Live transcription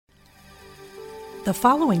The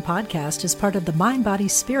following podcast is part of the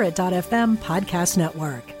MindBodySpirit.fm podcast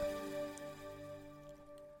network.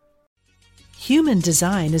 Human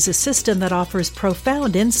design is a system that offers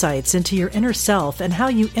profound insights into your inner self and how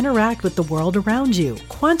you interact with the world around you.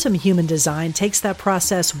 Quantum human design takes that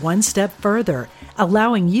process one step further,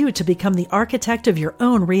 allowing you to become the architect of your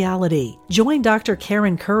own reality. Join Dr.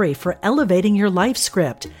 Karen Curry for Elevating Your Life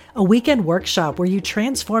Script, a weekend workshop where you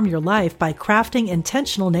transform your life by crafting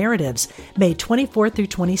intentional narratives, May 24 through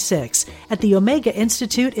 26 at the Omega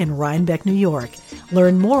Institute in Rhinebeck, New York.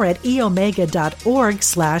 Learn more at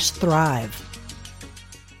eomega.org/thrive.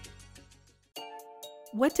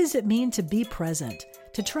 What does it mean to be present?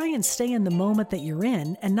 To try and stay in the moment that you're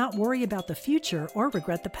in and not worry about the future or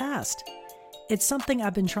regret the past? It's something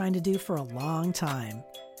I've been trying to do for a long time.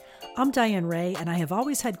 I'm Diane Ray, and I have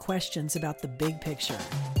always had questions about the big picture.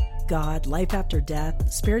 God, life after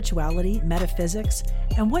death, spirituality, metaphysics,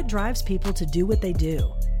 and what drives people to do what they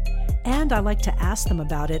do. And I like to ask them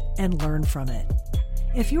about it and learn from it.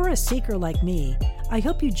 If you're a seeker like me, I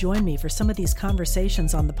hope you join me for some of these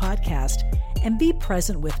conversations on the podcast and be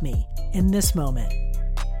present with me in this moment.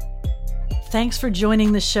 Thanks for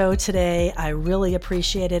joining the show today. I really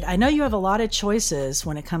appreciate it. I know you have a lot of choices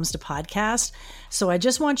when it comes to podcasts, so I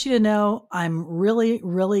just want you to know I'm really,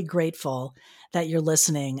 really grateful that you're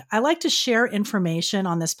listening. I like to share information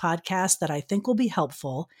on this podcast that I think will be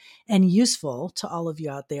helpful and useful to all of you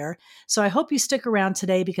out there. So I hope you stick around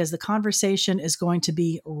today because the conversation is going to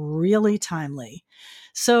be really timely.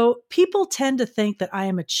 So people tend to think that I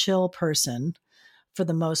am a chill person for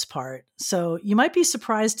the most part. So you might be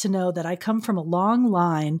surprised to know that I come from a long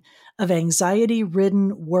line of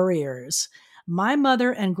anxiety-ridden worriers. My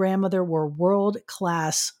mother and grandmother were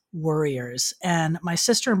world-class worriers, and my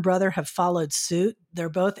sister and brother have followed suit. They're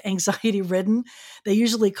both anxiety-ridden. They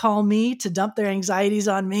usually call me to dump their anxieties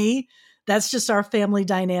on me. That's just our family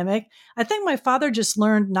dynamic. I think my father just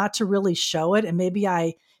learned not to really show it, and maybe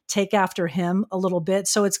I take after him a little bit.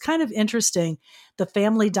 So it's kind of interesting, the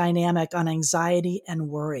family dynamic on anxiety and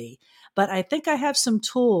worry. But I think I have some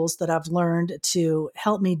tools that I've learned to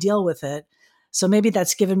help me deal with it. So maybe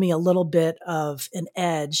that's given me a little bit of an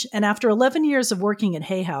edge. And after 11 years of working at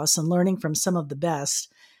Hay House and learning from some of the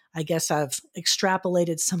best, I guess I've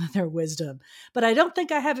extrapolated some of their wisdom. But I don't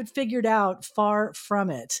think I have it figured out, far from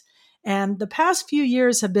it. And the past few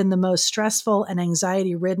years have been the most stressful and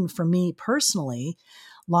anxiety-ridden for me personally.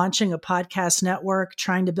 Launching a podcast network,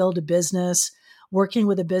 trying to build a business, working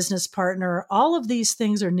with a business partner, all of these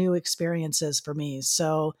things are new experiences for me.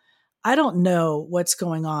 So I don't know what's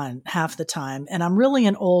going on half the time. And I'm really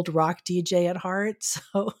an old rock DJ at heart.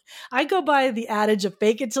 So I go by the adage of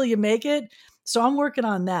fake it till you make it. So I'm working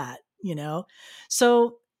on that,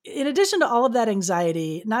 So in addition to all of that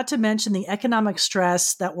anxiety, not to mention the economic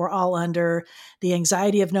stress that we're all under, the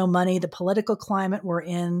anxiety of no money, the political climate we're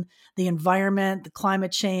in, the environment, the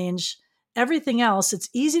climate change, everything else, it's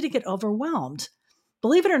easy to get overwhelmed.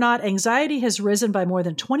 Believe it or not, anxiety has risen by more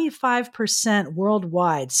than 25%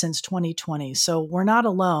 worldwide since 2020. So we're not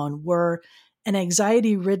alone. We're an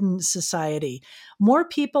anxiety-ridden society. More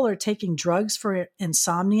people are taking drugs for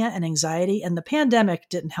insomnia and anxiety, and the pandemic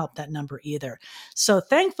didn't help that number either. So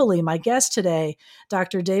thankfully, my guest today,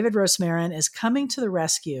 Dr. David Rosmarin, is coming to the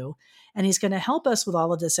rescue, and he's going to help us with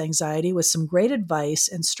all of this anxiety with some great advice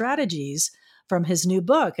and strategies from his new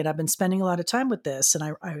book. And I've been spending a lot of time with this, and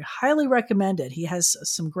I highly recommend it. He has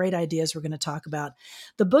some great ideas we're going to talk about.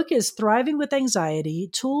 The book is Thriving with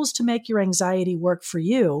Anxiety, Tools to Make Your Anxiety Work for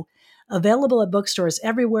You, available at bookstores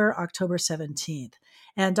everywhere, October 17th.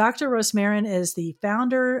 And Dr. Rosmarin is the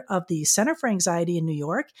founder of the Center for Anxiety in New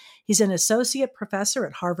York. He's an associate professor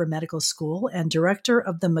at Harvard Medical School and director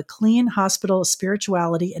of the McLean Hospital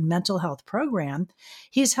Spirituality and Mental Health Program.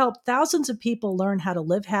 He's helped thousands of people learn how to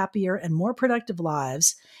live happier and more productive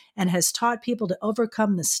lives and has taught people to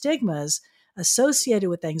overcome the stigmas associated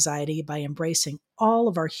with anxiety by embracing all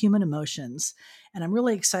of our human emotions. And I'm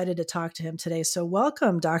really excited to talk to him today. So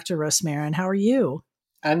welcome, Dr. Rosmarin. How are you?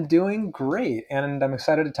 I'm doing great, and I'm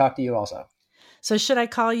excited to talk to you also. So can I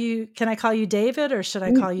call you David, or should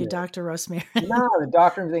I call you Dr. Rosmarin? No, the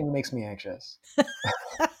doctor thing makes me anxious.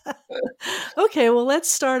 Okay, well,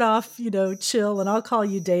 let's start off, chill, and I'll call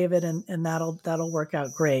you David, and that'll work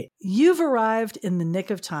out great. You've arrived in the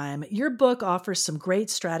nick of time. Your book offers some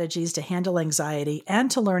great strategies to handle anxiety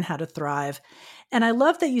and to learn how to thrive. And I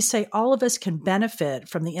love that you say all of us can benefit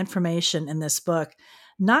from the information in this book,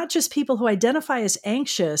 not just people who identify as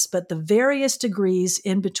anxious, but the various degrees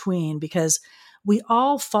in between, because we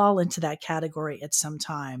all fall into that category at some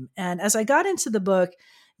time. And as I got into the book,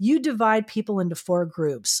 you divide people into four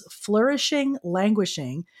groups: flourishing,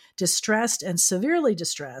 languishing, distressed, and severely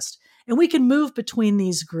distressed. And we can move between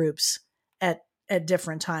these groups at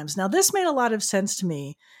different times. Now, this made a lot of sense to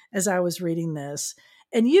me as I was reading this.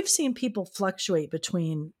 And you've seen people fluctuate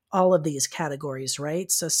between all of these categories,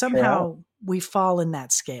 right? So Sure have. somehow we fall in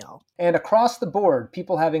that scale. And across the board,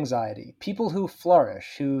 people have anxiety. People who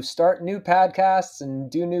flourish, who start new podcasts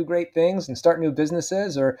and do new great things and start new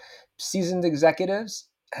businesses, or seasoned executives,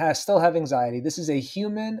 still have anxiety. This is a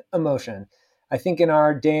human emotion. I think in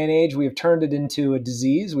our day and age, we have turned it into a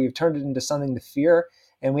disease. We have turned it into something to fear,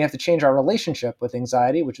 and we have to change our relationship with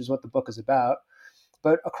anxiety, which is what the book is about.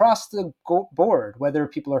 But across the board, whether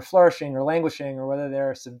people are flourishing or languishing, or whether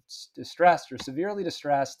they're distressed or severely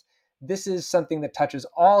distressed, this is something that touches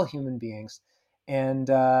all human beings. And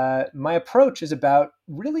my approach is about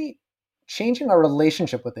really changing our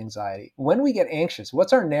relationship with anxiety. When we get anxious,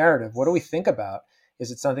 what's our narrative? What do we think about? Is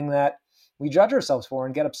it something that we judge ourselves for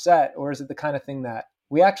and get upset? Or is it the kind of thing that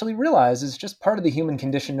we actually realize is just part of the human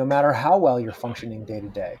condition, no matter how well you're functioning day to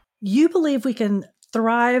day? You believe we can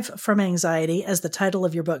thrive from anxiety, as the title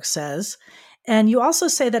of your book says. And you also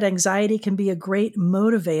say that anxiety can be a great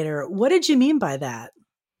motivator. What did you mean by that?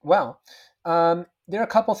 Well, there are a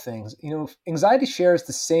couple things. Anxiety shares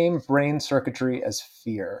the same brain circuitry as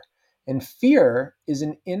fear. And fear is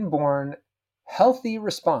an inborn healthy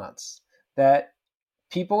response that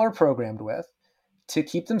people are programmed with to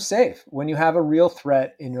keep them safe when you have a real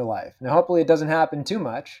threat in your life. Now, hopefully it doesn't happen too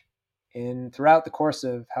much throughout the course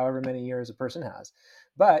of however many years a person has.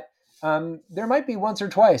 But there might be once or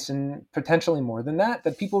twice, and potentially more than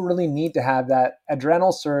that people really need to have that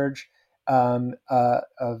adrenal surge of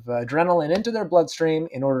adrenaline into their bloodstream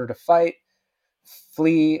in order to fight,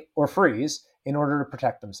 flee, or freeze in order to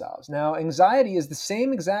protect themselves. Now, anxiety is the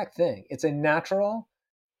same exact thing. It's a natural,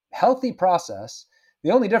 healthy process.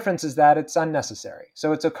 The only difference is that it's unnecessary.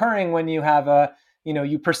 So it's occurring when you have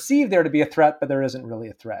you perceive there to be a threat, but there isn't really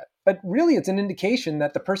a threat. But really, it's an indication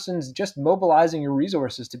that the person's just mobilizing your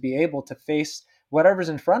resources to be able to face whatever's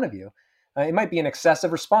in front of you. It might be an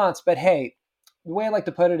excessive response, but hey, the way I like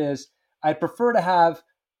to put it is I'd prefer to have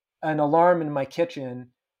an alarm in my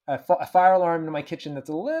kitchen, a fire alarm in my kitchen that's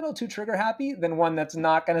a little too trigger happy than one that's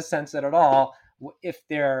not going to sense it at all if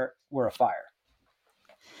there were a fire.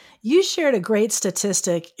 You shared a great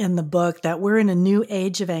statistic in the book that we're in a new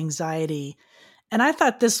age of anxiety. And I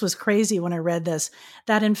thought this was crazy when I read this,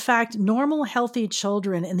 that in fact, normal, healthy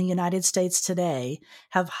children in the United States today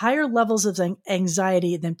have higher levels of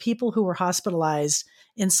anxiety than people who were hospitalized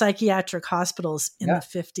in psychiatric hospitals in the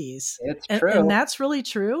Yeah, 50s. it's And true. that's really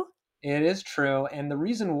true? It is true. And the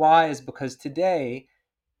reason why is because today,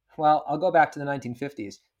 well, I'll go back to the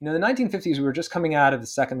 1950s. The 1950s, we were just coming out of the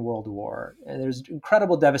Second World War, and there's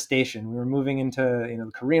incredible devastation. We were moving into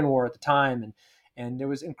the Korean War at the time, and there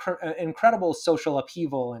was incredible social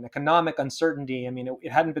upheaval and economic uncertainty. I mean,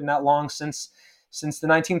 it hadn't been that long since the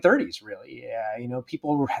 1930s, really. Yeah,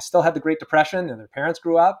 people still had the Great Depression, and their parents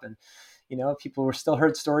grew up, and people were still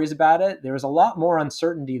heard stories about it. There was a lot more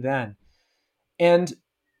uncertainty then. And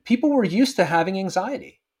people were used to having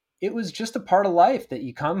anxiety. It was just a part of life that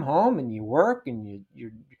you come home and you work and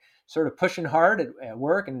you're sort of pushing hard at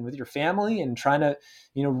work and with your family and trying to,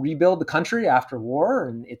 rebuild the country after war.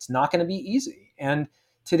 And it's not going to be easy. And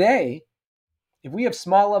today, if we have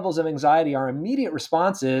small levels of anxiety, our immediate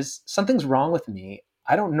response is something's wrong with me.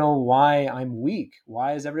 I don't know why I'm weak.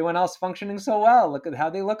 Why is everyone else functioning so well? Look at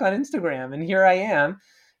how they look on Instagram. And here I am,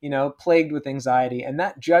 plagued with anxiety. And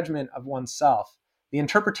that judgment of oneself, the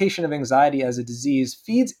interpretation of anxiety as a disease,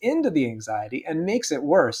 feeds into the anxiety and makes it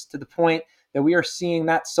worse to the point that we are seeing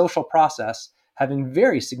that social process having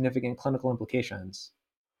very significant clinical implications.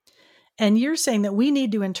 And you're saying that we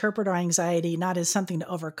need to interpret our anxiety not as something to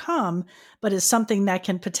overcome, but as something that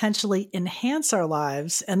can potentially enhance our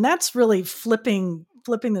lives. And that's really flipping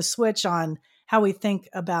the switch on how we think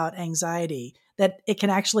about anxiety, that it can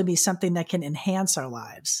actually be something that can enhance our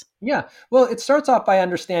lives. Yeah. Well, it starts off by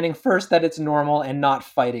understanding first that it's normal and not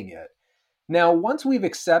fighting it. Now, once we've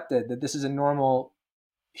accepted that this is a normal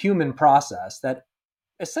human process, that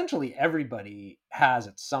essentially everybody has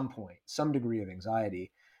at some point some degree of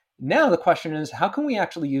anxiety, now the question is, how can we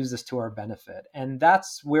actually use this to our benefit? And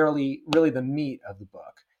that's really the meat of the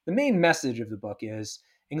book. The main message of the book is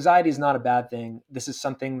anxiety is not a bad thing. This is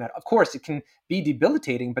something that, of course, it can be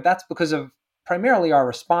debilitating, but that's because of primarily our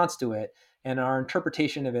response to it and our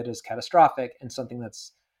interpretation of it as catastrophic and something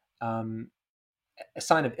that's um, a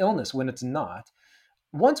sign of illness when it's not.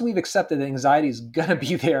 Once we've accepted that anxiety is going to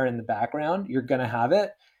be there in the background, you're going to have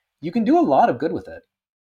it, you can do a lot of good with it.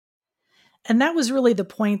 And that was really the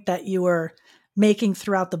point that you were making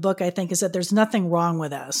throughout the book, I think, is that there's nothing wrong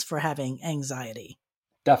with us for having anxiety.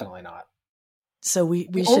 Definitely not. So The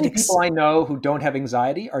we should, only people I know who don't have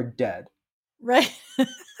anxiety are dead. right.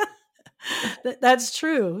 That's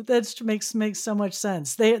true. That makes so much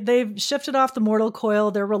sense. They've shifted off the mortal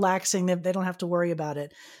coil. They're relaxing. They don't have to worry about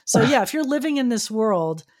it. So yeah, if you're living in this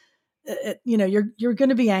world, you're going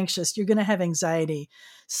to be anxious. You're going to have anxiety.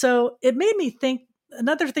 So it made me think.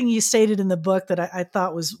 Another thing you stated in the book that I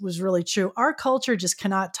thought was really true. Our culture just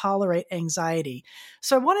cannot tolerate anxiety.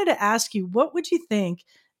 So I wanted to ask you, what would you think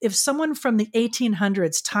if someone from the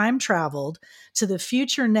 1800s time traveled to the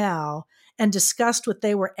future now and discussed what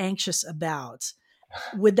they were anxious about?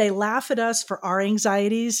 Would they laugh at us for our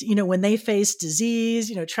anxieties? When they face disease,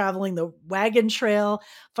 traveling the wagon trail,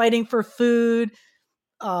 fighting for food,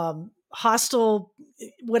 hostile,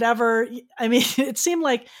 whatever. I mean, it seemed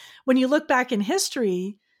like when you look back in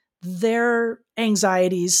history, their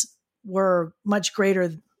anxieties were much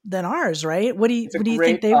greater than ours, right? What do you It's a what do you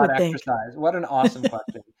think great they thought would think? exercise. What an awesome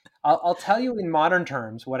question. I'll tell you in modern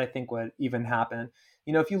terms what I think would even happen.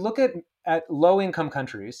 If you look at low income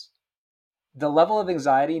countries, the level of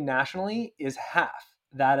anxiety nationally is half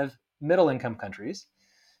that of middle income countries.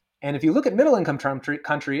 And if you look at middle income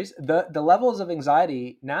countries, the levels of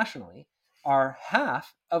anxiety nationally are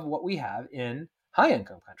half of what we have in high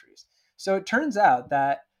income countries. So it turns out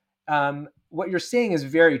that what you're saying is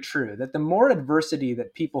very true, that the more adversity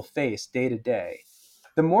that people face day to day,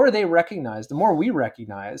 the more the more we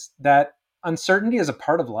recognize that uncertainty is a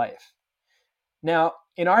part of life. Now,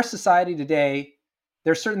 in our society today,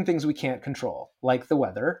 there's certain things we can't control, like the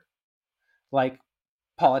weather, like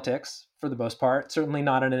politics for the most part, certainly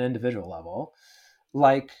not at an individual level,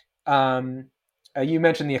 like you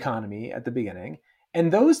mentioned the economy at the beginning.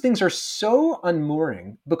 And those things are so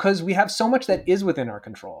unmooring because we have so much that is within our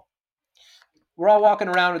control. We're all walking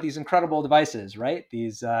around with these incredible devices, right?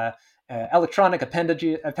 These electronic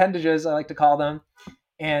appendages, I like to call them.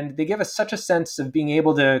 And they give us such a sense of being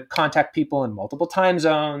able to contact people in multiple time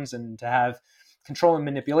zones and to have control and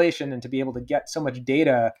manipulation and to be able to get so much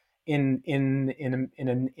data in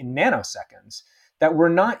nanoseconds that we're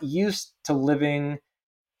not used to living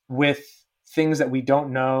with things that we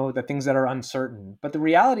don't know, the things that are uncertain. But the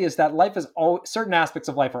reality is that life is certain aspects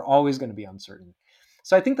of life are always going to be uncertain.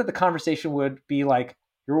 So I think that the conversation would be like,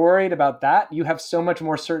 you're worried about that? You have so much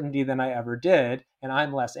more certainty than I ever did, and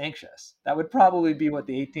I'm less anxious. That would probably be what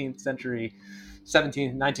the 18th century,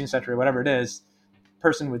 17th, 19th century, whatever it is,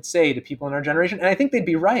 person would say to people in our generation. And I think they'd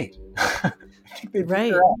be right. I think they'd be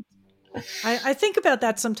Right. correct. I think about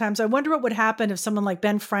that sometimes. I wonder what would happen if someone like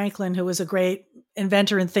Ben Franklin, who was a great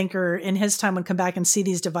inventor and thinker in his time, would come back and see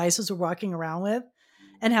these devices we're walking around with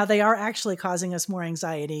and how they are actually causing us more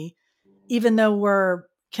anxiety, even though we're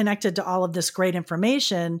connected to all of this great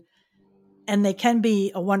information, and they can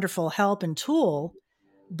be a wonderful help and tool.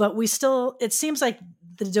 But it seems like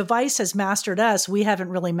the device has mastered us. We haven't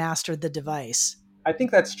really mastered the device. I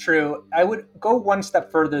think that's true. I would go one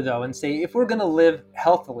step further, though, and say if we're going to live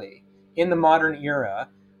healthily in the modern era,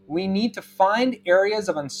 we need to find areas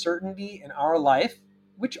of uncertainty in our life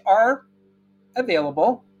which are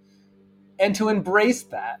available and to embrace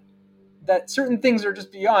that certain things are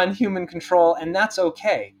just beyond human control, and that's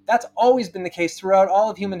okay. That's always been the case throughout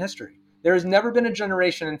all of human history. There has never been a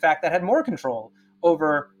generation, in fact, that had more control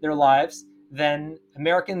over their lives than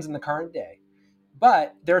Americans in the current day.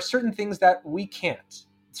 But there are certain things that we can't,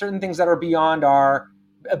 certain things that are beyond our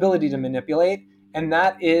ability to manipulate. And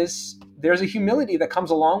there's a humility that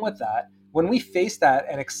comes along with that. When we face that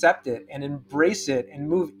and accept it and embrace it and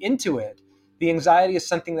move into it, the anxiety is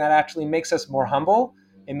something that actually makes us more humble.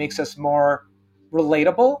 It makes us more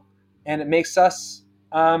relatable, and it makes us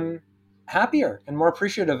happier and more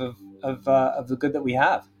appreciative of the good that we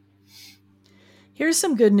have. Here's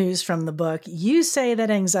some good news from the book. You say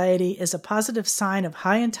that anxiety is a positive sign of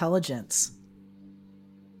high intelligence.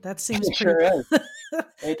 That seems It sure is.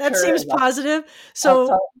 It that sure seems is. positive. I'll So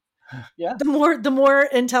tell, yeah. the more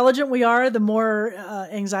intelligent we are, the more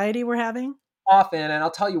anxiety we're having. Often, and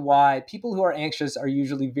I'll tell you why. People who are anxious are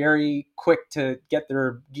usually very quick to get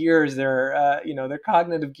their gears, their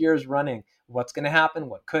cognitive gears running. What's going to happen?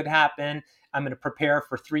 What could happen? I'm going to prepare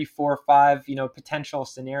for 3, 4, 5, potential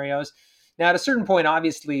scenarios. Now, at a certain point,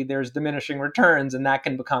 obviously, there's diminishing returns, and that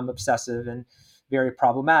can become obsessive and very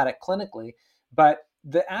problematic clinically. But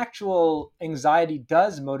the actual anxiety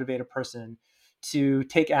does motivate a person to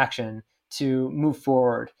take action, to move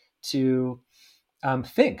forward, to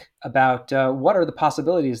think about what are the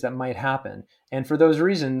possibilities that might happen. And for those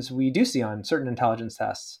reasons, we do see on certain intelligence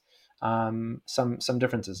tests some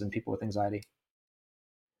differences in people with anxiety.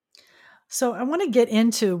 So I want to get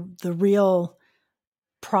into the real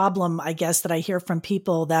problem, I guess, that I hear from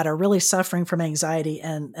people that are really suffering from anxiety,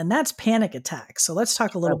 and that's panic attacks. So let's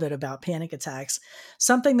talk a little bit about panic attacks,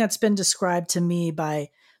 something that's been described to me by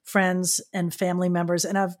friends and family members,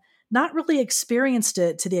 and I've not really experienced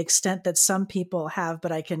it to the extent that some people have,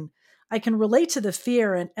 but I can relate to the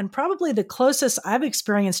fear, and probably the closest I've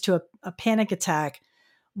experienced to a panic attack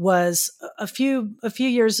was a few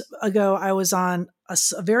years ago. I was on a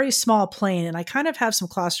very small plane, and I kind of have some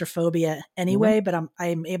claustrophobia Mhm. anyway, but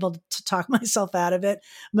I'm able to talk myself out of it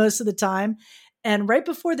most of the time. And right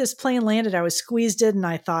before this plane landed, I was squeezed in, and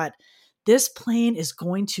I thought, this plane is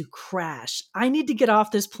going to crash. I need to get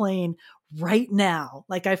off this plane right now.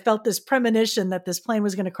 Like, I felt this premonition that this plane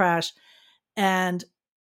was going to crash. And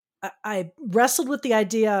I wrestled with the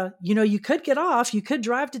idea, you could get off, you could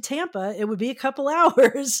drive to Tampa. It would be a couple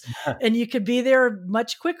hours and you could be there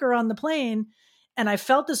much quicker on the plane. And I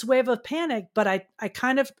felt this wave of panic, but I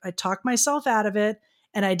talked myself out of it.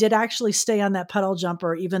 And I did actually stay on that pedal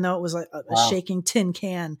jumper, even though it was like a Wow. shaking tin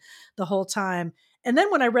can the whole time. And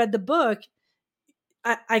then when I read the book,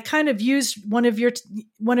 I kind of used one of your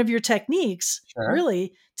techniques, Sure.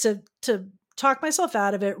 really, to talk myself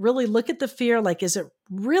out of it, really look at the fear, like, is it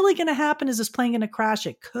really going to happen? Is this plane going to crash?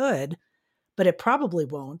 It could, but it probably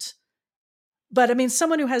won't. But I mean,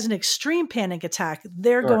 someone who has an extreme panic attack,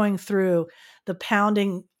 they're Sure. going through the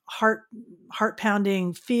pounding heart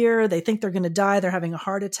pounding fear. They think they're going to die. They're having a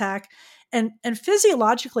heart attack. And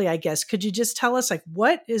physiologically, I guess, could you just tell us, like,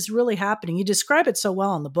 what is really happening? You describe it so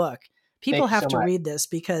well in the book. People Thank you have so to much. read this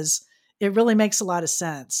because it really makes a lot of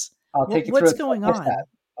sense. I'll take you through What's it step going by step. on?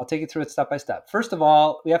 I'll take you through it step by step. First of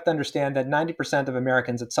all, we have to understand that 90% of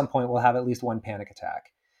Americans at some point will have at least one panic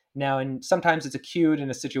attack. Now, and sometimes it's acute in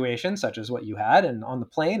a situation such as what you had and on the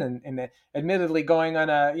plane, and admittedly going on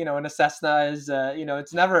in a Cessna is,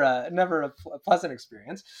 it's never a pleasant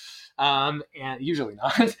experience. And usually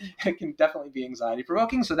not. It can definitely be anxiety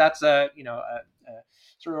provoking. So that's a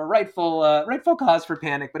sort of a rightful cause for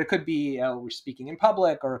panic, but it could be we're speaking in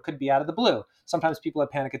public, or it could be out of the blue. Sometimes people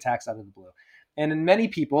have panic attacks out of the blue. And in many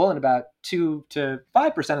people, in about 2 to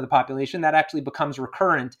 5% of the population, that actually becomes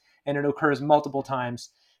recurrent, and it occurs multiple times.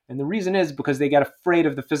 And the reason is because they get afraid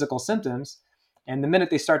of the physical symptoms. And the minute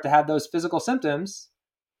they start to have those physical symptoms,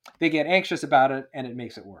 they get anxious about it, and it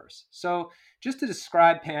makes it worse. So, just to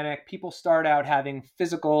describe panic, people start out having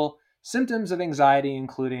physical symptoms of anxiety,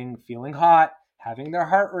 including feeling hot, having their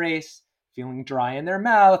heart race, feeling dry in their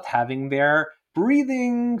mouth, having their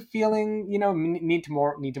breathing, feeling, need to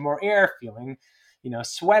more air, feeling,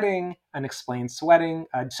 sweating, unexplained sweating.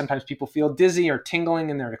 Sometimes people feel dizzy or tingling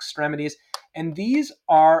in their extremities. And these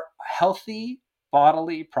are healthy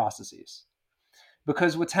bodily processes,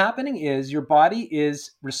 because what's happening is your body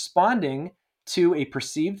is responding to a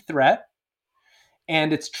perceived threat,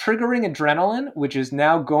 and it's triggering adrenaline, which is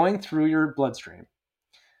now going through your bloodstream.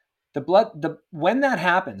 When that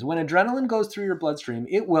happens, when adrenaline goes through your bloodstream,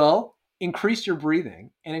 it will increase your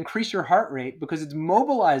breathing and increase your heart rate, because it's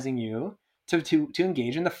mobilizing you to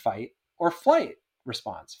engage in the fight or flight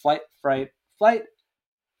response. Flight,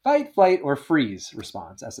 or freeze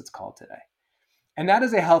response, as it's called today. And that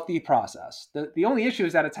is a healthy process. The only issue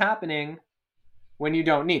is that it's happening when you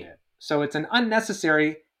don't need it. So it's an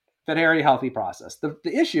unnecessary but very healthy process. The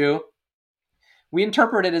issue, we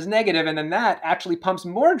interpret it as negative, and then that actually pumps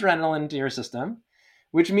more adrenaline into your system,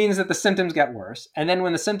 which means that the symptoms get worse. And then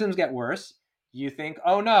when the symptoms get worse, you think,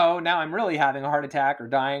 oh no, now I'm really having a heart attack or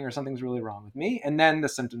dying, or something's really wrong with me. And then the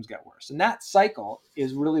symptoms get worse. And that cycle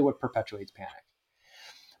is really what perpetuates panic.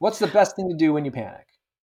 What's the best thing to do when you panic?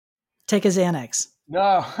 Take a Xanax.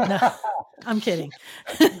 No. No, I'm kidding.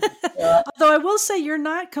 Although I will say you're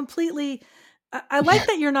not completely. I like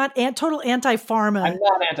that you're not total I'm anti-pharma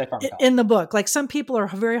not anti-pharmacology. in the book. Like, some people are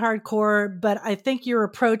very hardcore, but I think your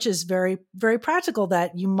approach is very, very practical.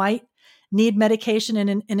 That you might need medication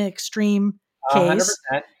in an extreme case,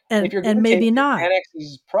 100%. If and you're and going to take maybe it, not. Xanax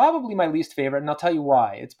is probably my least favorite, and I'll tell you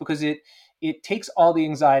why. It's because it takes all the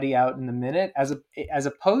anxiety out in a minute, as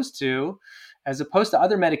opposed to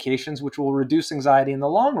other medications, which will reduce anxiety in the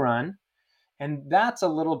long run. And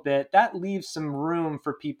that leaves some room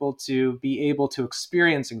for people to be able to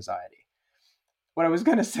experience anxiety. What I was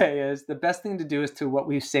going to say is the best thing to do is to, what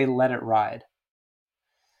we say, let it ride.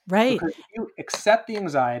 Right. Because if you accept the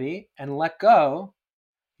anxiety and let go,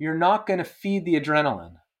 you're not going to feed the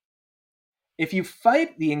adrenaline. If you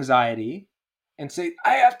fight the anxiety and say,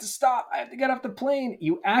 I have to stop, I have to get off the plane,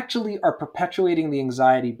 you actually are perpetuating the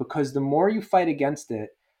anxiety, because the more you fight against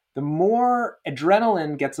it, the more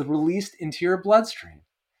adrenaline gets released into your bloodstream.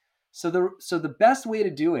 So the best way to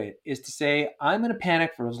do it is to say, I'm going to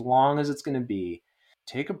panic for as long as it's going to be.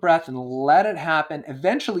 take a breath and let it happen.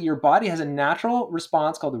 Eventually, your body has a natural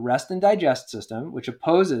response called the rest and digest system, which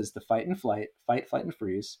opposes the fight and flight, fight, flight, and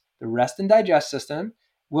freeze. The rest and digest system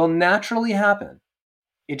will naturally happen.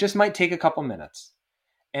 It just might take a couple minutes.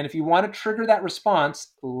 And if you want to trigger that response,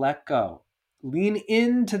 let go. Lean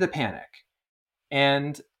into the panic.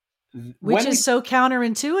 And which is so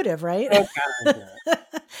counterintuitive, right? So counterintuitive.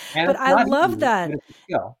 And But it's I not love easy, that. but it's a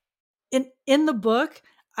skill. In the book,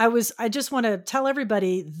 I just want to tell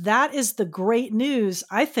everybody that is the great news.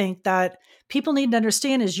 I think that people need to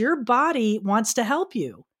understand is your body wants to help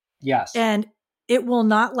you. Yes. And it will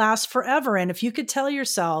not last forever. And if you could tell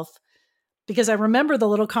yourself, because I remember the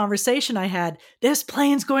little conversation I had, this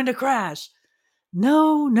plane's going to crash.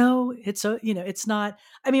 No, it's not.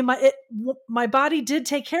 I mean, my body did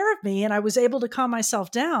take care of me and I was able to calm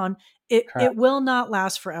myself down. It will not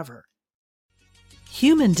last forever.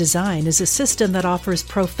 Human design is a system that offers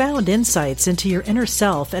profound insights into your inner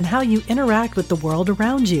self and how you interact with the world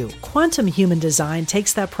around you. Quantum human design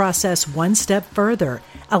takes that process one step further,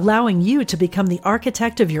 allowing you to become the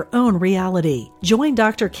architect of your own reality. Join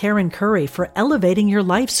Dr. Karen Curry for Elevating Your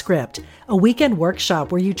Life Script, a weekend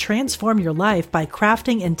workshop where you transform your life by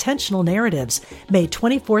crafting intentional narratives, May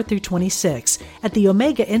 24th through 26 at the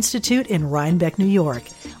Omega Institute in Rhinebeck, New York.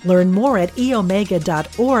 Learn more at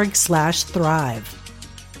eomega.org/thrive.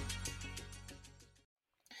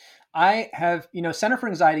 I have, Center for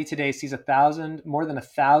Anxiety today sees more than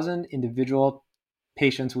 1,000 individual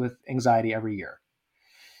patients with anxiety every year.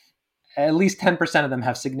 At least 10% of them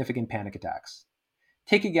have significant panic attacks.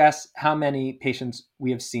 Take a guess how many patients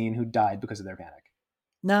we have seen who died because of their panic.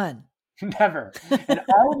 None. Never. And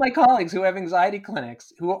all of my colleagues who have anxiety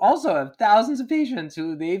clinics, who also have thousands of patients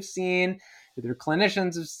who they've seen, who their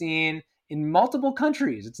clinicians have seen in multiple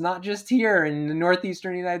countries. It's not just here in the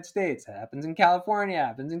northeastern United States. It happens in California, it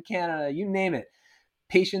happens in Canada, you name it.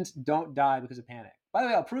 Patients don't die because of panic. By the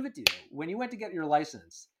way, I'll prove it to you. When you went to get your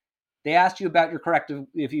license, they asked you about your corrective,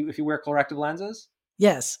 if you wear corrective lenses.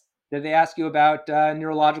 Yes. Did they ask you about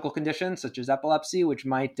neurological conditions such as epilepsy, which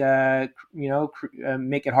might,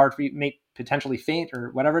 make it hard for you, make potentially faint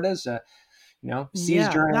or whatever it is, seize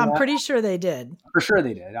during? I'm pretty sure they did. For sure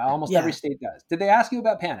they did. Almost every state does. Did they ask you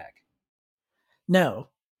about panic? No.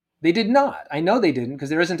 They did not. I know they didn't because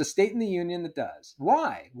there isn't a state in the union that does.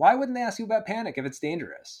 Why? Why wouldn't they ask you about panic if it's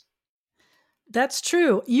dangerous? That's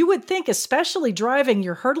true. You would think, especially driving,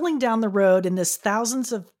 you're hurtling down the road in this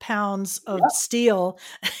thousands of pounds of steel.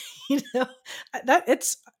 That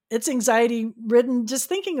it's anxiety ridden just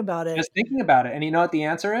thinking about it. Just thinking about it. And you know what the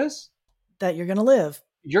answer is? That you're going to live.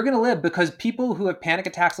 You're going to live because people who have panic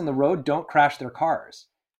attacks on the road don't crash their cars.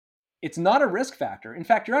 It's not a risk factor. In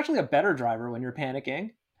fact, you're actually a better driver when you're panicking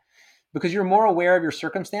because you're more aware of your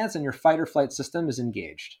circumstance and your fight or flight system is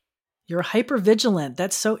engaged. You're hypervigilant.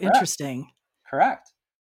 That's so interesting. Correct.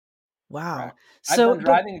 Wow. Correct. I've done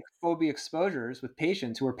driving phobia exposures with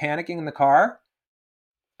patients who are panicking in the car.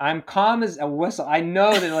 I'm calm as a whistle. I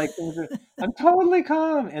know that I'm totally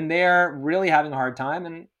calm and they're really having a hard time.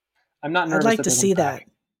 And I'm not nervous. I'd like to see that.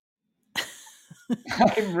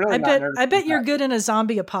 I'm really not nervous. I bet you're good in a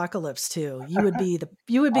zombie apocalypse too. You would be the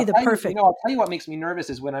perfect. I'll tell you what makes me nervous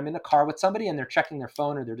is when I'm in a car with somebody and they're checking their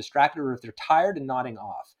phone or they're distracted or if they're tired and nodding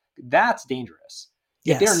off. That's dangerous.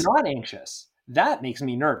 If they're not anxious, that makes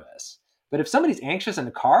me nervous. But if somebody's anxious in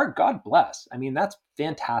the car, God bless. I mean, that's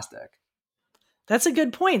fantastic. That's a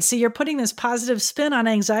good point. See, you're putting this positive spin on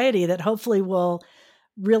anxiety that hopefully will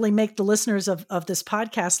really make the listeners of this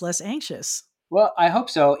podcast less anxious. Well, I hope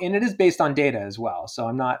so. And it is based on data as well. So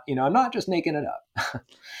I'm not just making it up.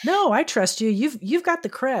 No, I trust you. You've got the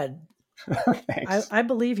cred. Thanks. I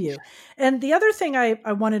believe you. And the other thing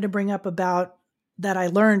I wanted to bring up about that I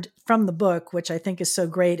learned from the book, which I think is so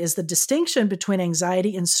great, is the distinction between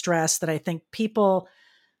anxiety and stress that I think people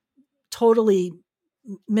totally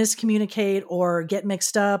miscommunicate or get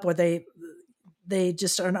mixed up, or they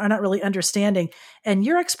just are not really understanding. And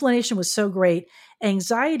your explanation was so great.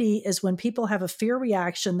 Anxiety is when people have a fear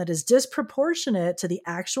reaction that is disproportionate to the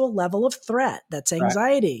actual level of threat. That's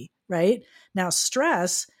anxiety, right? Now,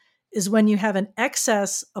 stress is when you have an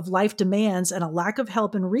excess of life demands and a lack of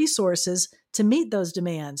help and resources to meet those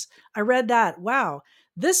demands. I read that. Wow,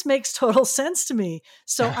 this makes total sense to me.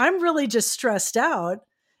 So I'm really just stressed out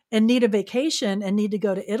and need a vacation and need to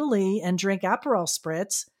go to Italy and drink Aperol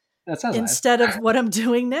Spritz instead of what I'm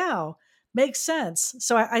doing now. Makes sense.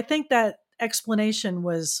 So I think that explanation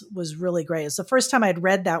was really great. It's the first time I'd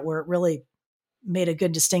read that where it really made a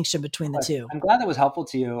good distinction between the two. I'm glad that was helpful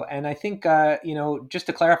to you. And I think, just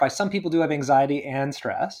to clarify, some people do have anxiety and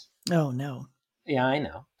stress. Oh, no. Yeah, I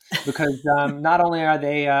know. because not only are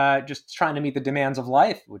they just trying to meet the demands of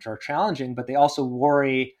life, which are challenging, but they also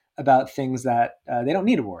worry about things that they don't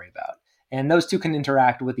need to worry about. And those two can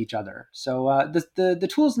interact with each other. So the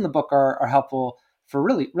tools in the book are helpful for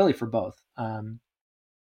really for both.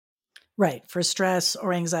 Right, for stress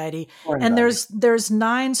or anxiety. Or And anxiety. there's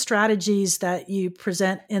 9 strategies that you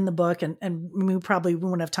present in the book, and we probably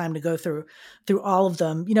won't have time to go through all of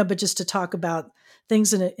them, but just to talk about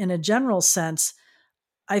things in a general sense.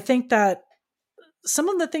 I think that some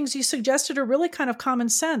of the things you suggested are really kind of common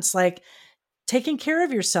sense, like taking care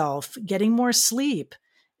of yourself, getting more sleep,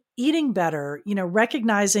 eating better,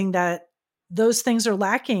 recognizing that those things are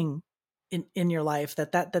lacking in your life,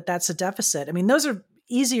 that's a deficit. I mean, those are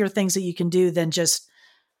easier things that you can do than just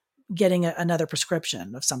getting another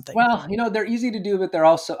prescription of something. Well, they're easy to do, but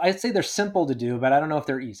I'd say they're simple to do, but I don't know if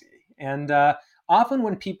they're easy. And often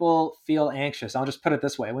when people feel anxious, I'll just put it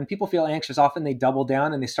this way: when people feel anxious, often they double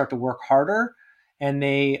down and they start to work harder, and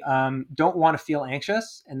they don't want to feel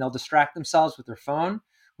anxious, and they'll distract themselves with their phone.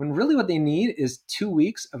 When really what they need is 2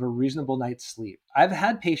 weeks of a reasonable night's sleep. I've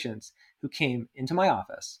had patients who came into my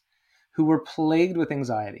office who were plagued with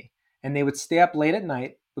anxiety, and they would stay up late at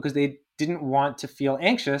night because they didn't want to feel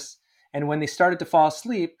anxious. And when they started to fall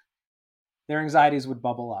asleep, their anxieties would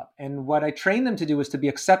bubble up. And what I trained them to do was to be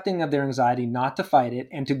accepting of their anxiety, not to fight it,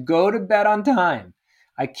 and to go to bed on time.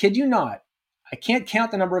 I kid you not, I can't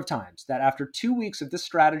count the number of times that after 2 weeks of this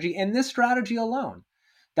strategy, and this strategy alone,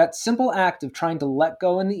 that simple act of trying to let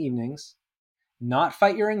go in the evenings, not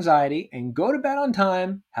fight your anxiety, and go to bed on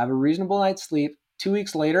time, have a reasonable night's sleep, 2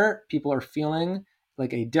 weeks later, people are feeling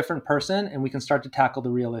like a different person, and we can start to tackle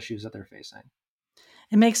the real issues that they're facing.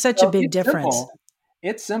 It makes such a So big it's difference. simple.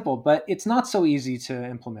 It's simple, but it's not so easy to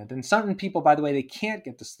implement. And certain people, by the way, they can't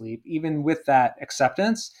get to sleep even with that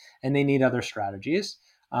acceptance, and they need other strategies,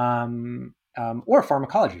 or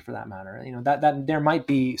pharmacology for that matter. That there might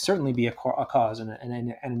be certainly be a cause and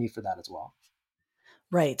a need for that as well.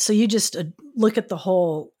 Right. So you just look at the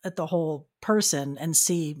whole person and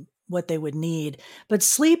see what they would need. But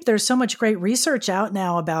sleep, there's so much great research out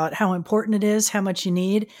now about how important it is, how much you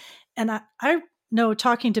need. And I know,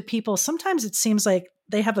 talking to people, sometimes it seems like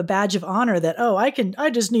they have a badge of honor that, oh, I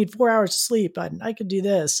just need 4 hours of sleep. I could do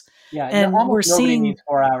this. Yeah, And almost we're nobody seeing, needs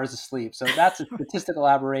 4 hours of sleep. So that's a statistical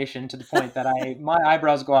aberration to the point that my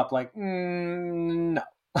eyebrows go up like, no,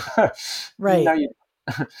 no, right. you.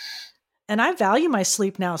 And I value my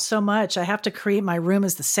sleep now so much. I have to create my room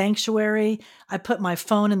as the sanctuary. I put my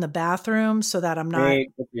phone in the bathroom so that I'm not, Hey,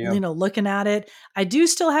 good for you. looking at it. I do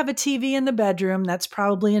still have a TV in the bedroom. That's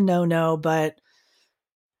probably a no-no, but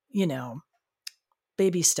you know,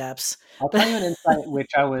 baby steps. I'll tell you an insight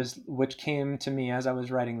which came to me as I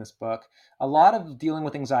was writing this book. A lot of dealing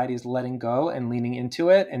with anxiety is letting go and leaning into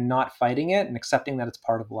it and not fighting it and accepting that it's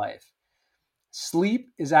part of life.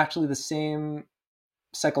 Sleep is actually the same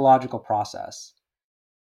psychological process.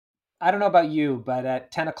 I don't know about you, but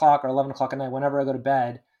at 10 o'clock or 11 o'clock at night, whenever I go to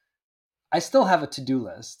bed, I still have a to-do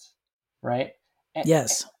list, right?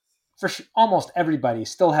 Yes. Almost everybody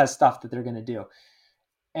still has stuff that they're going to do.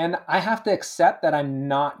 And I have to accept that I'm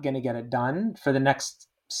not going to get it done for the next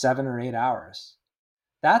 7 or 8 hours.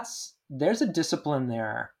 There's a discipline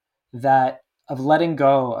there that of letting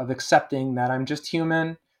go, of accepting that I'm just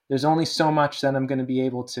human. There's only so much that I'm going to be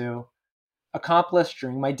able to accomplish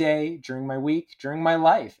during my day, during my week, during my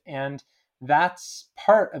life. And that's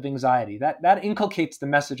part of anxiety. That inculcates the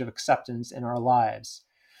message of acceptance in our lives.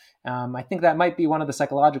 I think that might be one of the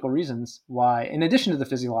psychological reasons why, in addition to the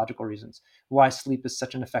physiological reasons, why sleep is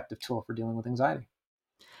such an effective tool for dealing with anxiety.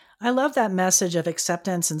 I love that message of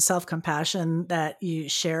acceptance and self-compassion that you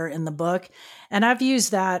share in the book. And I've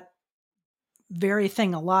used that very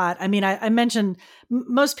thing a lot. I mean, I mentioned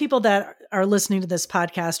most people that are listening to this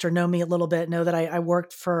podcast or know me a little bit know that I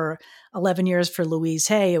worked for 11 years for Louise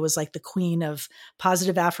Hay. It was like the queen of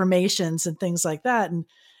positive affirmations and things like that.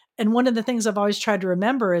 And one of the things I've always tried to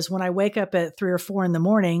remember is when I wake up at 3 or 4 in the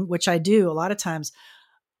morning, which I do a lot of times,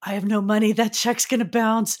 I have no money. That check's going to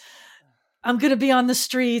bounce. I'm going to be on the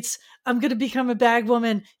streets. I'm going to become a bag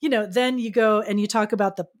woman. Then you go and you talk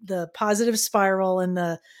about the positive spiral and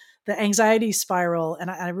the anxiety spiral. And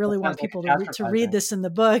I That really want sounds like people to read catastrophizing. this in the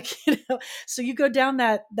book. So you go down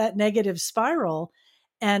that negative spiral.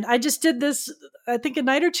 And I just did this, I think a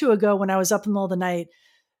night or two ago when I was up in the middle of the night.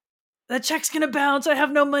 That check's going to bounce. I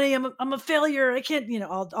have no money. I'm a failure. I can't,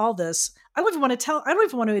 all this. I don't even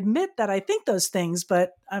want to admit that I think those things,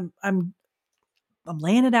 but I'm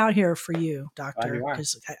laying it out here for you, Glad doctor, you are.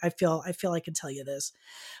 because I feel I can tell you this.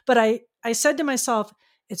 But I said to myself,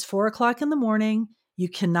 it's 4 o'clock in the morning. You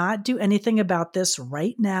cannot do anything about this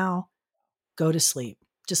right now. Go to sleep.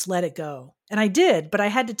 just let it go. And I did, but I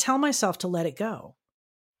had to tell myself to let it go.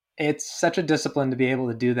 It's such a discipline to be able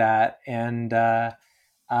to do that. And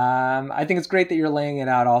I think it's great that you're laying it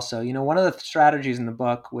out also. One of the strategies in the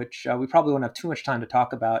book, which we probably won't have too much time to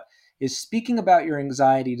talk about, is speaking about your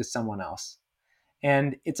anxiety to someone else.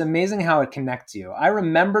 And it's amazing how it connects you. I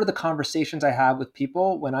remember the conversations I had with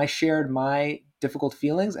people when I shared my difficult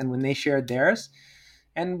feelings and when they shared theirs.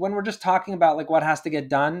 And when we're just talking about like what has to get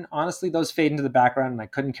done, honestly, those fade into the background and I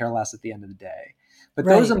couldn't care less at the end of the day. But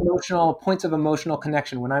those Right. emotional points of emotional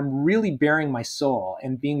connection, when I'm really bearing my soul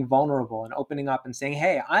and being vulnerable and opening up and saying,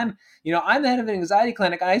 hey, I'm the head of an anxiety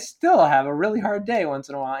clinic. I still have a really hard day once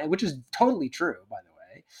in a while, which is totally true, by the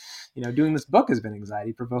way. Doing this book has been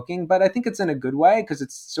anxiety provoking, but I think it's in a good way because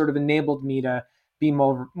it's sort of enabled me to be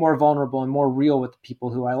more vulnerable and more real with the people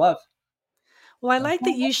who I love. Well, I like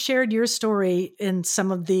that you shared your story in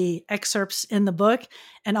some of the excerpts in the book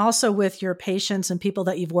and also with your patients and people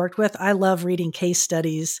that you've worked with. I love reading case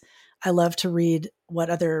studies. I love to read what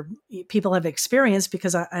other people have experienced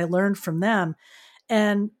because I learned from them.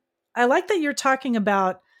 And I like that you're talking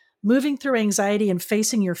about moving through anxiety and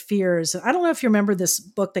facing your fears. I don't know if you remember this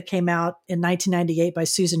book that came out in 1998 by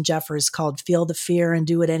Susan Jeffers called Feel the Fear and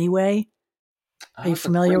Do It Anyway. Are Oh, you it's a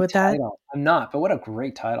familiar great with that? title. I'm not, but what a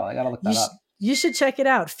great title. I got to look You, that sh- up. you should check it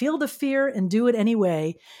out. Feel the Fear and Do It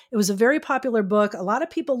Anyway. It was a very popular book. A lot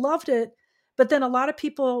of people loved it, but then a lot of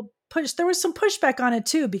people there was some pushback on it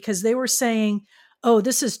too, because they were saying, oh,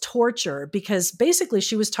 this is torture, because basically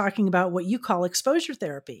she was talking about what you call exposure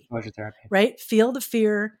therapy, Exposure therapy. right? Feel the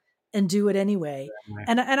fear and do it anyway. Right.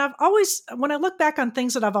 And I've always, when I look back on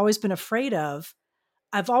things that I've always been afraid of,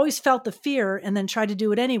 I've always felt the fear and then tried to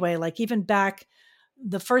do it anyway. Like even back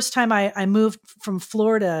the first time I moved from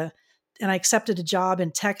Florida and I accepted a job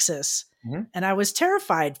in Texas, Mm-hmm. and I was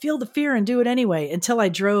terrified, feel the fear and do it anyway, until I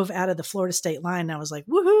drove out of the Florida state line. And I was like,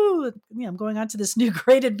 woohoo, I'm going on to this new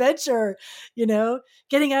great adventure,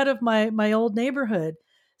 getting out of my old neighborhood.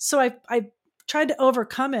 So I tried to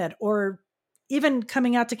overcome it. Or even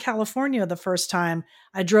coming out to California the first time,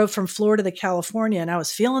 I drove from Florida to California and I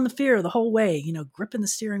was feeling the fear the whole way, gripping the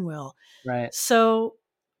steering wheel. Right. So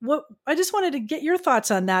what I just wanted to get your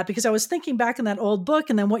thoughts on that, because I was thinking back in that old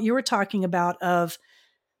book and then what you were talking about of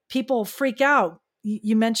people freak out.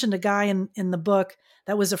 You mentioned a guy in the book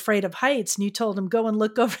that was afraid of heights, and you told him, go and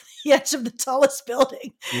look over the edge of the tallest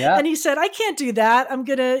building. Yeah. And he said, I can't do that. I'm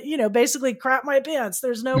going to, basically crap my pants.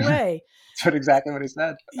 There's no way. That's exactly what he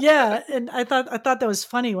said. Yeah. And I thought that was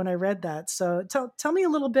funny when I read that. So tell me a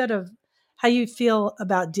little bit of how you feel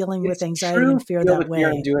about dealing with It's anxiety true, and fear feel that the fear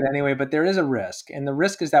and way. do it anyway, but there is a risk. And the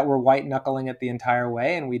risk is that we're white knuckling it the entire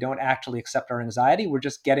way and we don't actually accept our anxiety. We're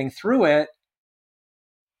just getting through it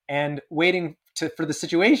and waiting for the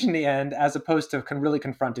situation to end as opposed to really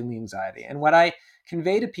confronting the anxiety. And what I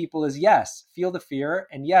convey to people is, yes, feel the fear,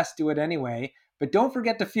 and yes, do it anyway, but don't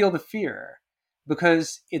forget to feel the fear,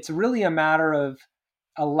 because it's really a matter of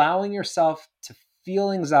allowing yourself to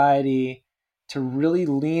feel anxiety, to really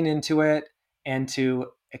lean into it and to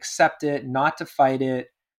accept it, not to fight it,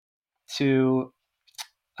 to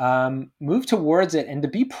move towards it and to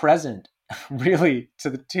be present really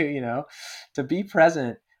to be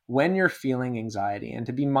present when you're feeling anxiety and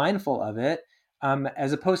to be mindful of it,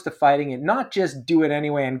 as opposed to fighting it. Not just do it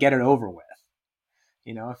anyway and get it over with.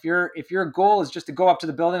 If your goal is just to go up to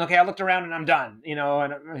the building, okay, I looked around and I'm done,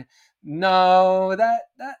 and no, that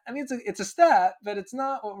I mean, it's a step, but it's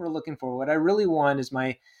not what we're looking for. What I really want is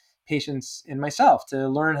my patients and myself to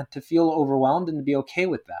learn to feel overwhelmed and to be okay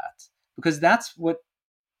with that, because that's what,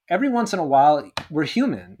 every once in a while, we're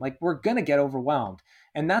human, like we're going to get overwhelmed.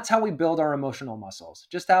 And that's how we build our emotional muscles.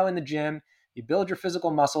 Just how in the gym, you build your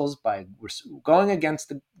physical muscles by going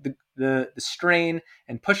against the strain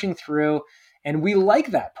and pushing through. And we like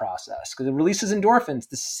that process because it releases endorphins.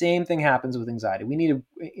 The same thing happens with anxiety. We need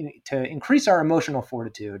to increase our emotional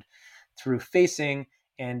fortitude through facing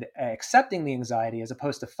and accepting the anxiety as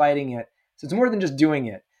opposed to fighting it. So it's more than just doing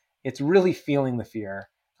it. It's really feeling the fear.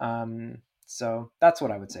 So that's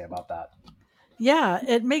what I would say about that. Yeah,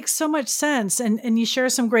 it makes so much sense. And you share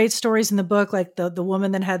some great stories in the book, like the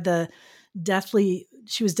woman that had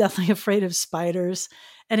she was deathly afraid of spiders.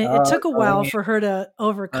 And it took a while for her to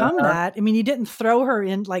overcome Uh-huh. that. I mean, you didn't throw her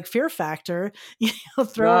in like Fear Factor,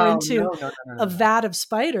 throw her No, into no, no, no, no, a no, no. vat of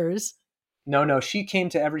spiders. No, she came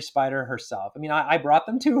to every spider herself. I mean, I brought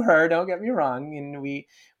them to her. Don't get me wrong, and we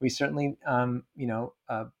certainly,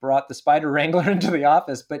 brought the spider wrangler into the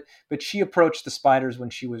office. But she approached the spiders when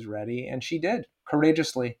she was ready, and she did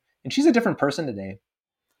courageously. And she's a different person today.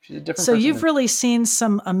 She's a different So person you've than really seen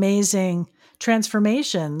some amazing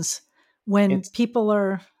transformations when it's. people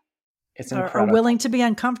are. It's Or incredible. willing to be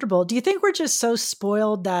uncomfortable. Do you think we're just so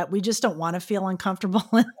spoiled that we just don't want to feel uncomfortable?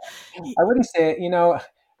 I wouldn't say,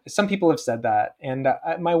 some people have said that. And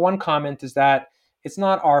my one comment is that it's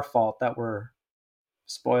not our fault that we're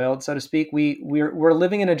spoiled, so to speak. We're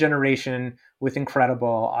living in a generation with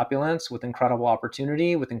incredible opulence, with incredible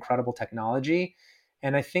opportunity, with incredible technology,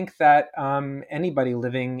 and I think that anybody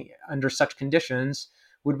living under such conditions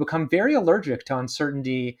would become very allergic to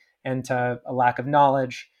uncertainty and to a lack of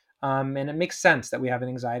knowledge. And it makes sense that we have an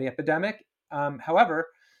anxiety epidemic. However,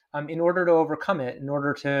 in order to overcome it, in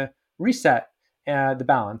order to reset the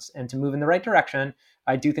balance and to move in the right direction,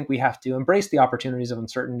 I do think we have to embrace the opportunities of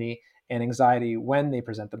uncertainty and anxiety when they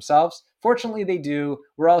present themselves. Fortunately, they do.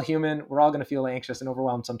 We're all human. We're all going to feel anxious and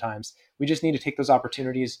overwhelmed sometimes. We just need to take those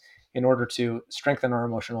opportunities in order to strengthen our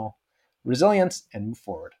emotional resilience and move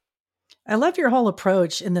forward. I love your whole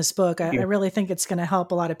approach in this book. Thank I you. really think it's going to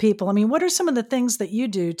help a lot of people. I mean, what are some of the things that you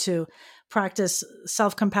do to practice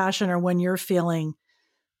self compassion or when you're feeling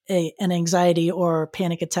an anxiety or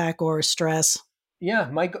panic attack or stress?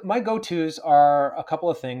 Yeah, my go-tos are a couple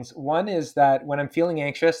of things. One is that when I'm feeling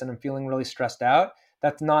anxious and I'm feeling really stressed out,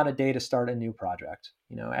 that's not a day to start a new project.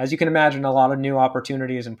 As you can imagine, a lot of new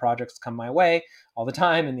opportunities and projects come my way all the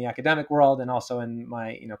time in the academic world and also in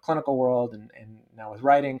my clinical world and now with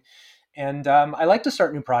writing. And I like to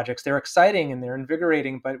start new projects. They're exciting and they're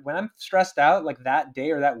invigorating. But when I'm stressed out, like that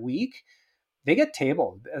day or that week, they get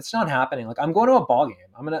tabled. It's not happening. Like I'm going to a ball game.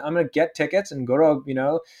 I'm gonna get tickets and go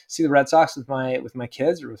to see the Red Sox with my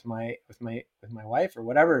kids or with my wife or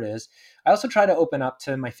whatever it is. I also try to open up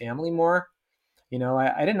to my family more.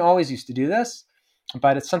 I didn't always used to do this,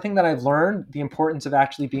 but it's something that I've learned the importance of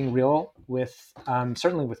actually being real with,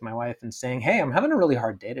 certainly with my wife and saying, "Hey, I'm having a really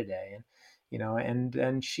hard day today,"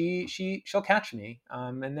 and she'll catch me.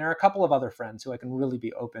 And there are a couple of other friends who I can really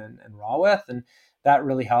be open and raw with, and that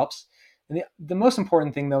really helps. And the most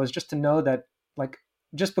important thing though is just to know that like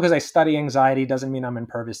just because I study anxiety doesn't mean I'm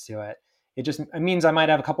impervious to it. It means I might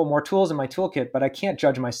have a couple more tools in my toolkit, but I can't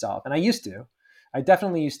judge myself. And I used to. I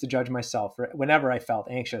definitely used to judge myself whenever I felt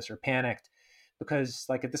anxious or panicked because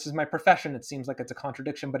like if this is my profession, it seems like it's a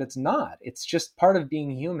contradiction, but it's not. It's just part of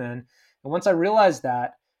being human. And once I realized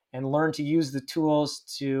that and learned to use the tools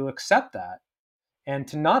to accept that and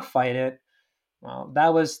to not fight it, well,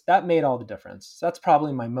 that made all the difference. That's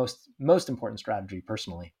probably my most important strategy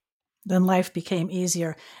personally. Then life became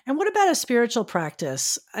easier. And what about a spiritual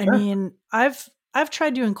practice? I Sure. mean, I've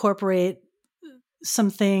tried to incorporate some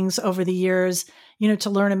things over the years, to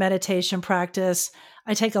learn a meditation practice.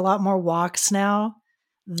 I take a lot more walks now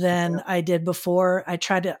than I did before. I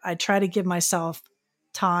try to give myself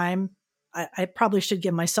time. I probably should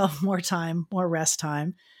give myself more time, more rest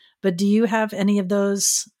time. But do you have any of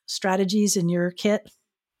those strategies in your kit?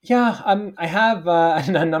 Yeah, I have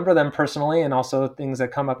a number of them personally, and also things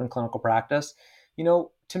that come up in clinical practice.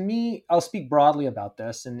 To me, I'll speak broadly about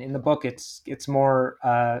this, and in the book, it's more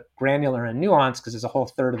granular and nuanced because there's a whole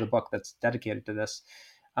third of the book that's dedicated to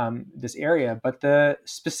this area. But the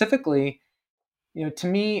specifically, to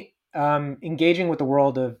me, engaging with the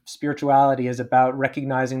world of spirituality is about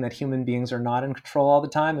recognizing that human beings are not in control all the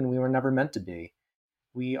time, and we were never meant to be.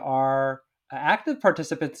 We are active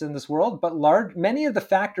participants in this world, but many of the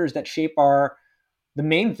factors that shape the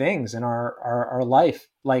main things in our life,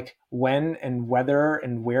 like when and whether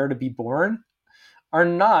and where to be born, are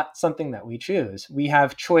not something that we choose. We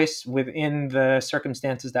have choice within the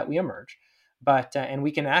circumstances that we emerge, but and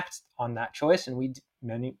we can act on that choice, and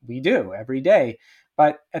we do every day.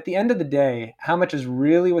 But at the end of the day, how much is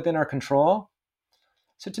really within our control?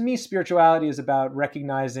 So to me, spirituality is about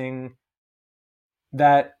recognizing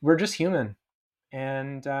that we're just human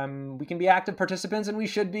and we can be active participants and we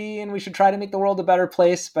should try to make the world a better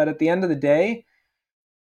place, but at the end of the day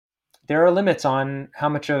there are limits on how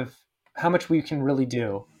much we can really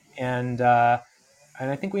do, and I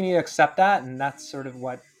think we need to accept that, and that's sort of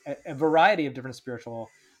what a variety of different spiritual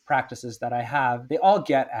practices that I have, they all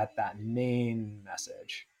get at that main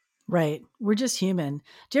message. Right. We're just human.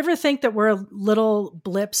 Do you ever think that we're little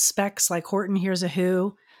blip specks like Horton Hears a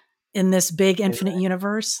Who in this big infinite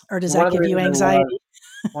universe? Or does one that of the give you reasons I love anxiety?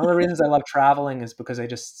 One of the reasons I love traveling is because I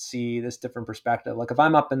just see this different perspective. Like if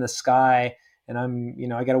I'm up in the sky and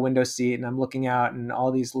I get a window seat and I'm looking out and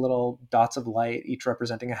all these little dots of light, each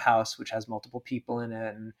representing a house which has multiple people in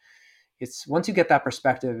it. And it's once you get that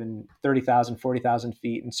perspective in 30,000, 40,000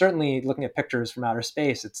 feet, and certainly looking at pictures from outer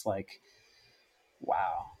space, it's like,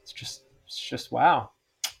 wow, it's just wow.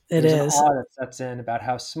 It There's an is. awe that sets in about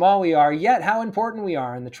how small we are, yet how important we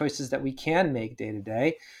are, and the choices that we can make day to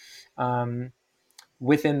day.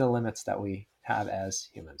 Within the limits that we have as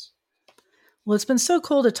humans. Well, it's been so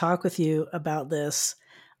cool to talk with you about this.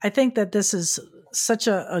 I think that this is such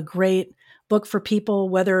a great book for people,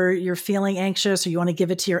 whether you're feeling anxious or you want to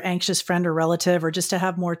give it to your anxious friend or relative, or just to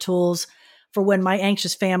have more tools for when my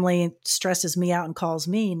anxious family stresses me out and calls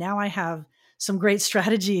me. Now I have some great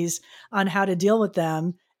strategies on how to deal with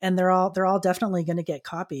them, and they're all definitely going to get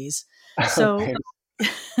copies. So Thanks.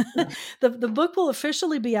 the book will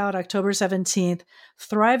officially be out October 17th,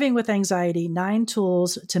 Thriving with Anxiety, 9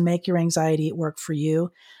 Tools to Make Your Anxiety Work for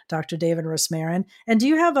You, Dr. David Rosmarin. And do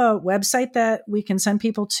you have a website that we can send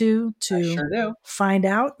people to I sure do. find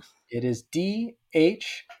out? It is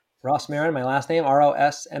D.H. Rosmarin, my last name,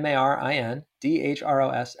 Rosmarin,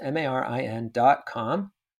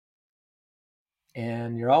 DHROSMARIN.com.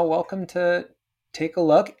 And you're all welcome to take a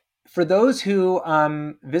look. For those who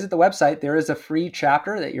visit the website, there is a free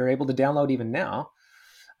chapter that you're able to download even now.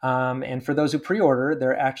 And for those who pre-order,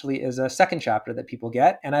 there actually is a second chapter that people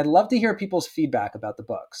get. And I'd love to hear people's feedback about the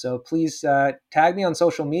book. So please tag me on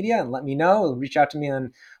social media and let me know. Reach out to me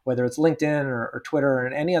on whether it's LinkedIn or Twitter or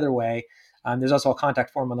in any other way. There's also a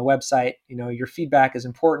contact form on the website. Your feedback is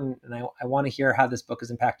important, and I want to hear how this book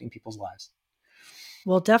is impacting people's lives.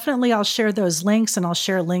 Well, definitely I'll share those links, and I'll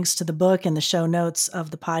share links to the book in the show notes of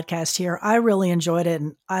the podcast here. I really enjoyed it,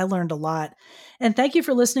 and I learned a lot. And thank you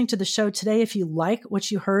for listening to the show today. If you like what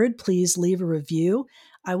you heard, please leave a review.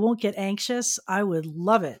 I won't get anxious. I would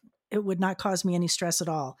love it. It would not cause me any stress at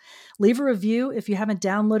all. Leave a review. If you haven't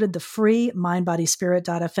downloaded the free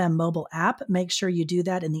mindbodyspirit.fm mobile app, make sure you do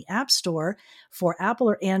that in the App Store for Apple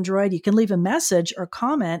or Android. You can leave a message or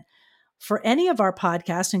comment for any of our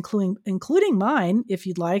podcasts, including mine, if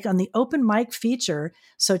you'd like, on the open mic feature.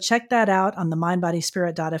 So check that out on the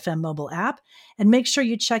mindbodyspirit.fm mobile app. And make sure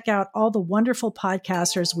you check out all the wonderful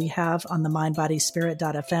podcasters we have on the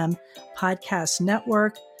mindbodyspirit.fm podcast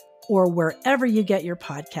network, or wherever you get your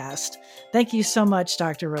podcast. Thank you so much,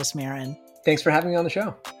 Dr. Rosmarin. Thanks for having me on the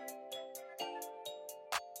show.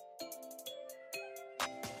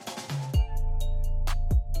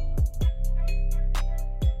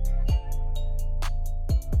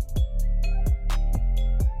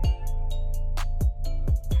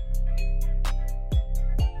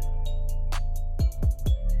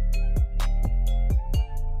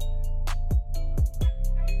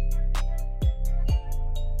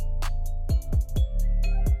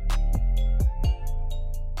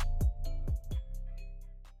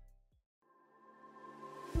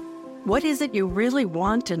 What is it you really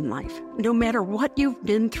want in life? No matter what you've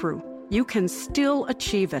been through, you can still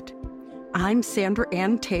achieve it. I'm Sandra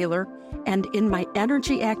Ann Taylor, and in my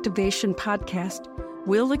Energy Activation podcast,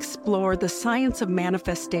 we'll explore the science of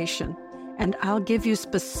manifestation, and I'll give you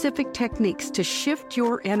specific techniques to shift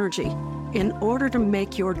your energy in order to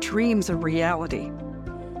make your dreams a reality.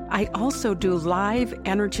 I also do live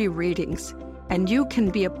energy readings, and you can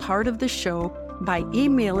be a part of the show by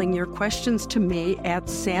emailing your questions to me at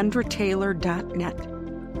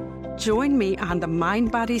sandrataylor.net. Join me on the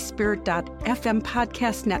mindbodyspirit.fm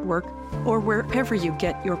podcast network or wherever you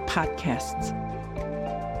get your podcasts.